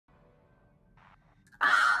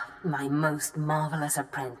My most marvelous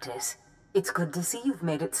apprentice. It's good to see you've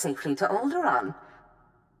made it safely to Aldreraan.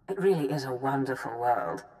 It really is a wonderful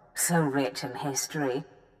world. So rich in history.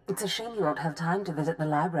 It's a shame you won't have time to visit the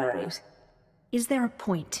libraries. Is there a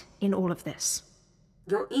point in all of this?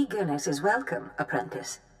 Your eagerness is welcome,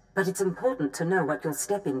 apprentice. But it's important to know what you'll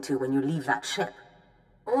step into when you leave that ship.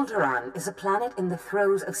 Aldreraan is a planet in the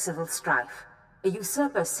throes of civil strife. A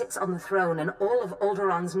usurper sits on the throne and all of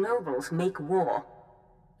Alderaan's nobles make war.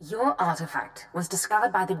 Your artifact was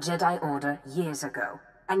discovered by the Jedi Order years ago,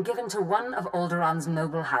 and given to one of Alderaan's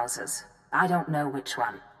noble houses. I don't know which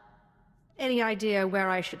one. Any idea where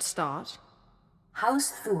I should start? House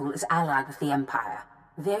Thule is allied with the Empire.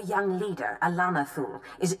 Their young leader, Alana Thule,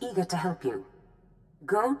 is eager to help you.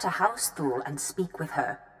 Go to House Thule and speak with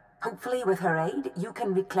her. Hopefully with her aid, you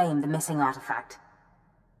can reclaim the missing artifact.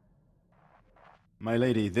 My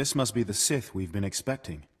lady, this must be the Sith we've been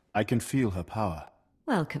expecting. I can feel her power.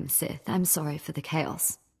 Welcome, Sith. I'm sorry for the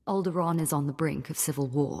chaos. Aldreraan is on the brink of civil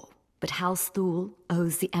war, but House Thule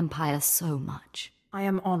owes the Empire so much. I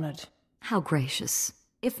am honored. How gracious.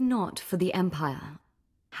 If not for the Empire,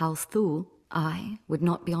 House Thule, I would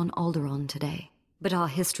not be on Aldreraan today. But our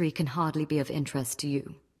history can hardly be of interest to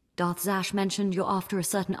you. Darth Zash mentioned you're after a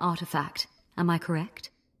certain artifact. Am I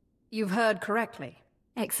correct? You've heard correctly.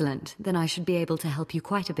 Excellent. Then I should be able to help you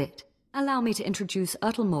quite a bit. Allow me to introduce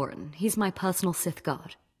Morin. He's my personal Sith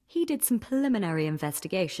guard. He did some preliminary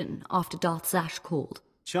investigation after Darth Zash called.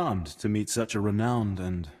 Charmed to meet such a renowned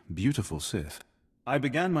and beautiful Sith. I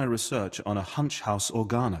began my research on a Hunch House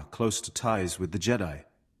Organa close to ties with the Jedi.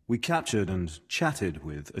 We captured and chatted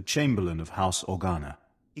with a Chamberlain of House Organa.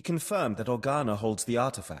 He confirmed that Organa holds the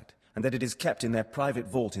artifact, and that it is kept in their private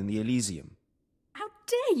vault in the Elysium. How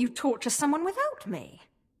dare you torture someone without me?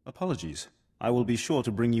 Apologies. I will be sure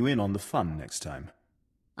to bring you in on the fun next time.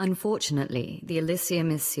 Unfortunately, the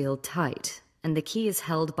Elysium is sealed tight, and the key is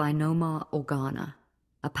held by Nomar Organa,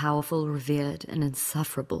 a powerful, revered, and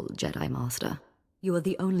insufferable Jedi Master. You are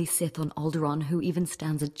the only Sith on Aldreraan who even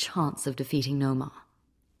stands a chance of defeating Nomar.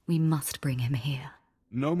 We must bring him here.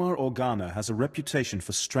 Nomar Organa has a reputation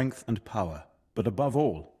for strength and power, but above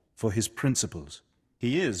all, for his principles.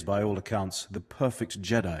 He is, by all accounts, the perfect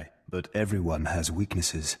Jedi, but everyone has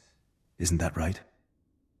weaknesses. Isn't that right?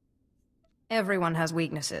 Everyone has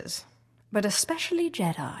weaknesses, but especially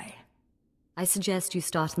Jedi. I suggest you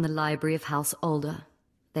start in the library of House Alder.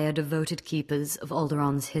 They are devoted keepers of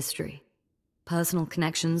Alderaan's history. Personal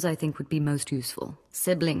connections, I think, would be most useful.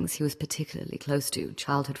 Siblings he was particularly close to,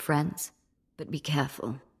 childhood friends. But be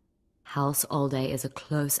careful. House Alde is a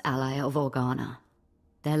close ally of Organa.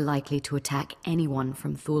 They're likely to attack anyone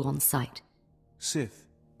from Thule on sight. Sith,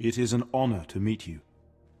 it is an honor to meet you.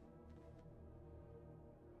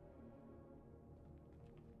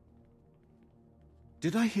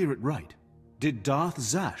 Did I hear it right? Did Darth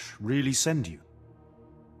Zash really send you?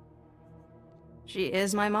 She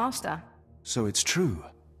is my master. So it's true.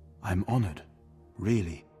 I'm honored.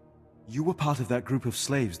 Really. You were part of that group of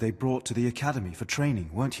slaves they brought to the academy for training,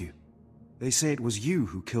 weren't you? They say it was you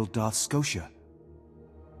who killed Darth Scotia.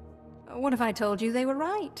 What if I told you they were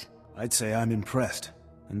right? I'd say I'm impressed.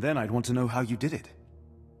 And then I'd want to know how you did it.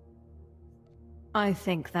 I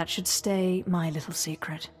think that should stay my little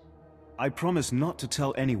secret. I promise not to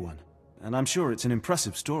tell anyone, and I'm sure it's an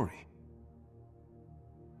impressive story.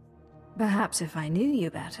 Perhaps if I knew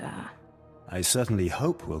you better. I certainly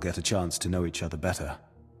hope we'll get a chance to know each other better.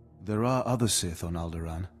 There are other Sith on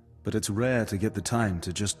Aldreraan, but it's rare to get the time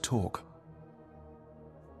to just talk.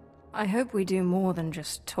 I hope we do more than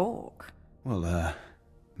just talk. Well,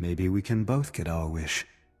 maybe we can both get our wish.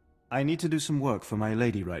 I need to do some work for my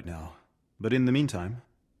lady right now, but in the meantime,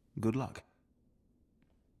 good luck.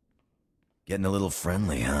 Getting a little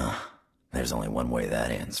friendly, huh? There's only one way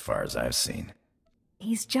that ends, far as I've seen.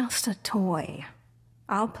 He's just a toy.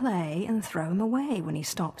 I'll play and throw him away when he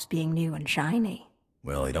stops being new and shiny.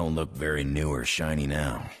 Well, he don't look very new or shiny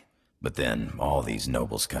now. But then, all these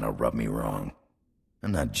nobles kind of rub me wrong.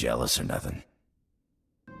 I'm not jealous or nothing.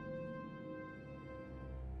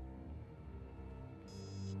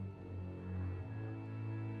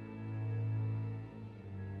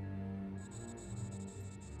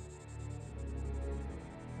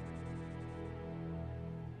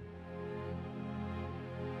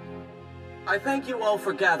 I thank you all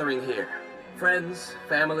for gathering here. Friends,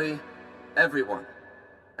 family, everyone.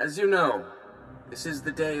 As you know, this is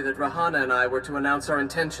the day that Rahana and I were to announce our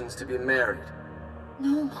intentions to be married.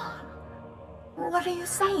 No. What are you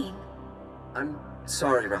saying? I'm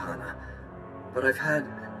sorry, Rahana, but I've had...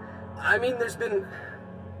 I mean, there's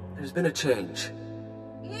been a change.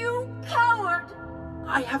 You coward!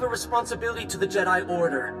 I have a responsibility to the Jedi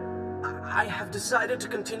Order. I have decided to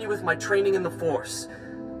continue with my training in the Force.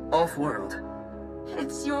 Off-world.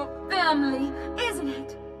 It's your family, isn't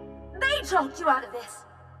it? They talked you out of this.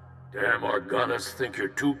 Damn Organas think you're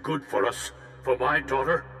too good for us. For my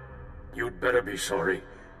daughter? You'd better be sorry.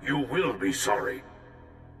 You will be sorry.